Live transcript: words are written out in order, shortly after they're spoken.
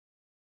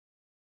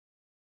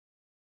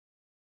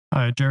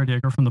Hi, Jared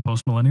Yeager from the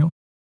Post Millennial.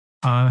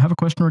 I have a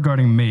question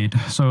regarding MAID.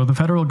 So the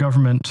federal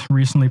government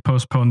recently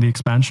postponed the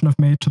expansion of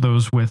MAID to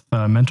those with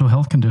mental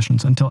health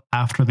conditions until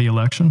after the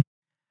election.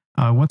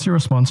 What's your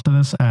response to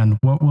this, and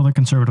what will the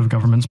Conservative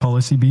government's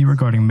policy be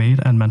regarding MAID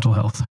and mental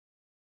health?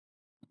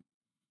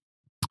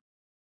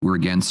 We're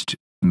against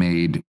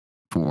MAID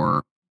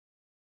for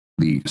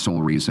the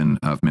sole reason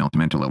of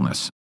mental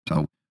illness.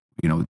 So,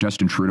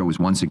 Justin Trudeau has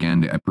once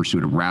again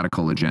pursued a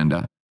radical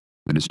agenda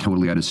that is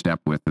totally out of step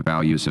with the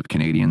values of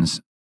Canadians.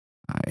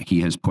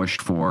 He has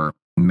pushed for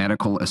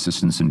medical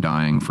assistance in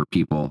dying for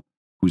people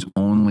whose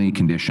only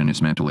condition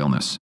is mental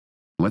illness.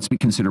 Let's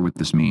consider what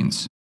this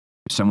means.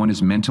 If someone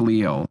is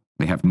mentally ill,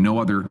 they have no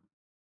other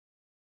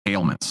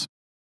ailments.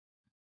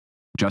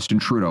 Justin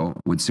Trudeau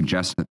would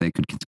suggest that they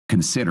could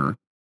consider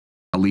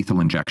a lethal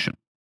injection.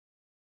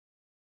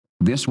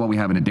 This while we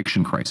have an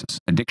addiction crisis.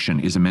 Addiction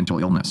is a mental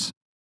illness.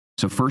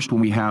 So first, when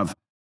we have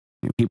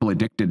people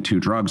addicted to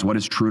drugs, what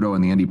does Trudeau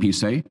and the NDP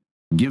say?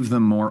 Give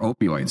them more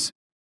opioids.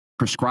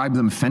 Prescribe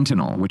them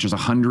fentanyl, which is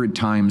 100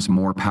 times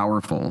more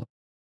powerful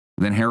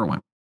than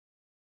heroin.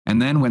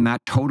 And then when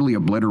that totally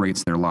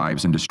obliterates their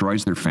lives and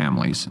destroys their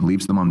families and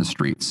leaves them on the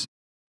streets,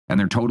 and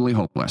they're totally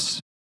hopeless,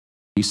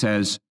 he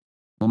says,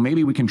 well,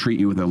 maybe we can treat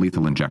you with a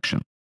lethal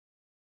injection.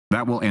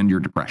 That will end your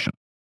depression.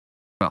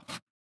 Well,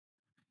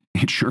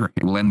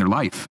 it will end their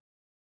life.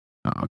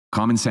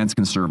 Common sense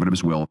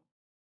conservatives will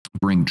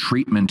bring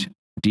treatment,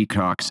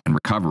 detox, and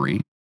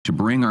recovery to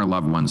bring our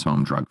loved ones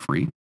home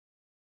drug-free,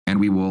 and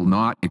we will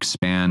not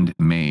expand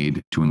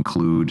MAID to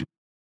include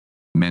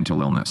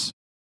mental illness.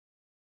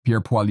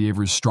 Pierre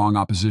Poilievre's strong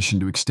opposition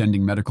to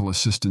extending medical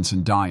assistance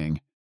in dying,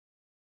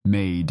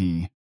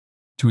 MAID,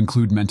 to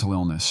include mental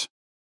illness.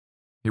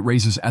 It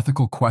raises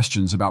ethical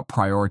questions about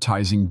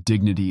prioritizing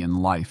dignity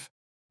in life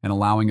and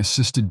allowing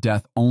assisted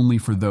death only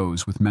for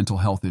those with mental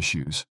health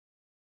issues.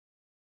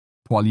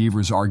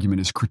 Poilievre's argument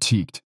is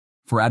critiqued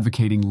for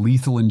advocating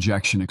lethal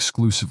injection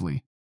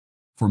exclusively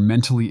for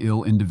mentally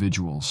ill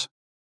individuals,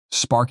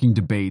 sparking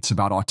debates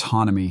about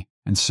autonomy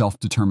and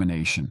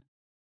self-determination.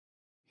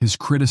 His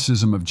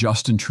criticism of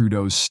Justin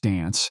Trudeau's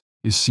stance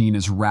is seen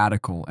as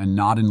radical and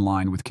not in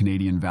line with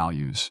Canadian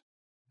values,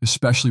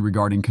 especially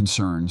regarding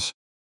concerns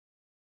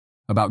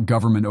about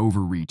government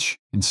overreach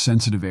in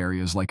sensitive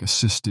areas like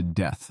assisted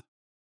death.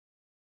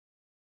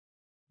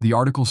 The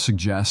article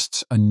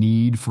suggests a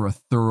need for a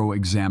thorough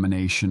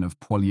examination of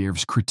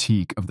Poilievre's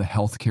critique of the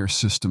healthcare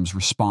system's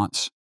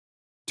response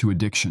to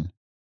addiction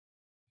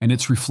and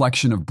its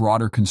reflection of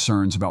broader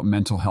concerns about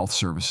mental health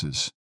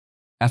services,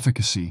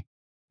 efficacy,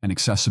 and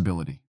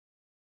accessibility.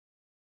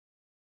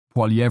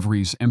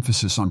 Poilievre's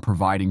emphasis on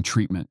providing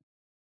treatment,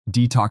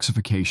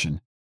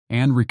 detoxification,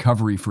 and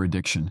recovery for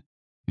addiction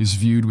is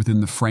viewed within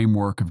the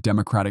framework of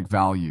democratic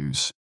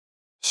values,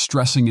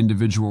 stressing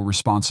individual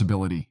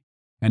responsibility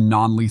and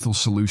non-lethal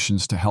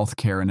solutions to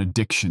healthcare and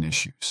addiction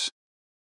issues.